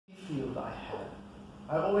field I had,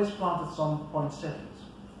 I always planted some poinsettias,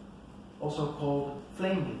 also called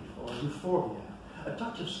flame leaf or euphorbia. A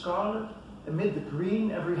touch of scarlet amid the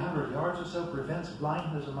green every 100 yards or so prevents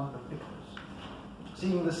blindness among the pickers.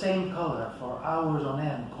 Seeing the same color for hours on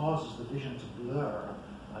end causes the vision to blur,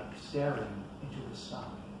 like staring into the sky.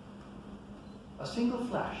 A single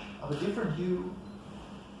flash of a different hue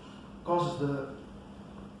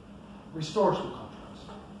restores the contrast.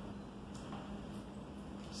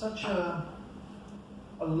 Such a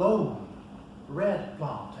lone red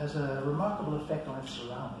plant has a remarkable effect on its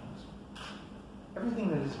surroundings. Everything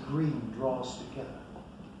that is green draws together.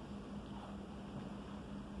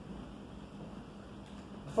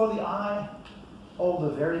 Before the eye, all the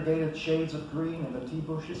variegated shades of green in the tea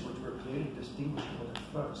bushes, which were clearly distinguishable at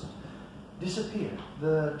first, disappear.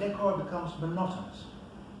 The decor becomes monotonous.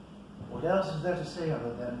 What else is there to say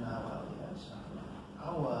other than, well, yes,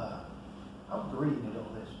 how green it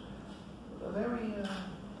all is. A very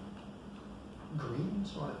green,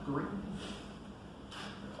 sort of green.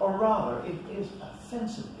 Or rather, it is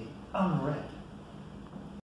offensively unred.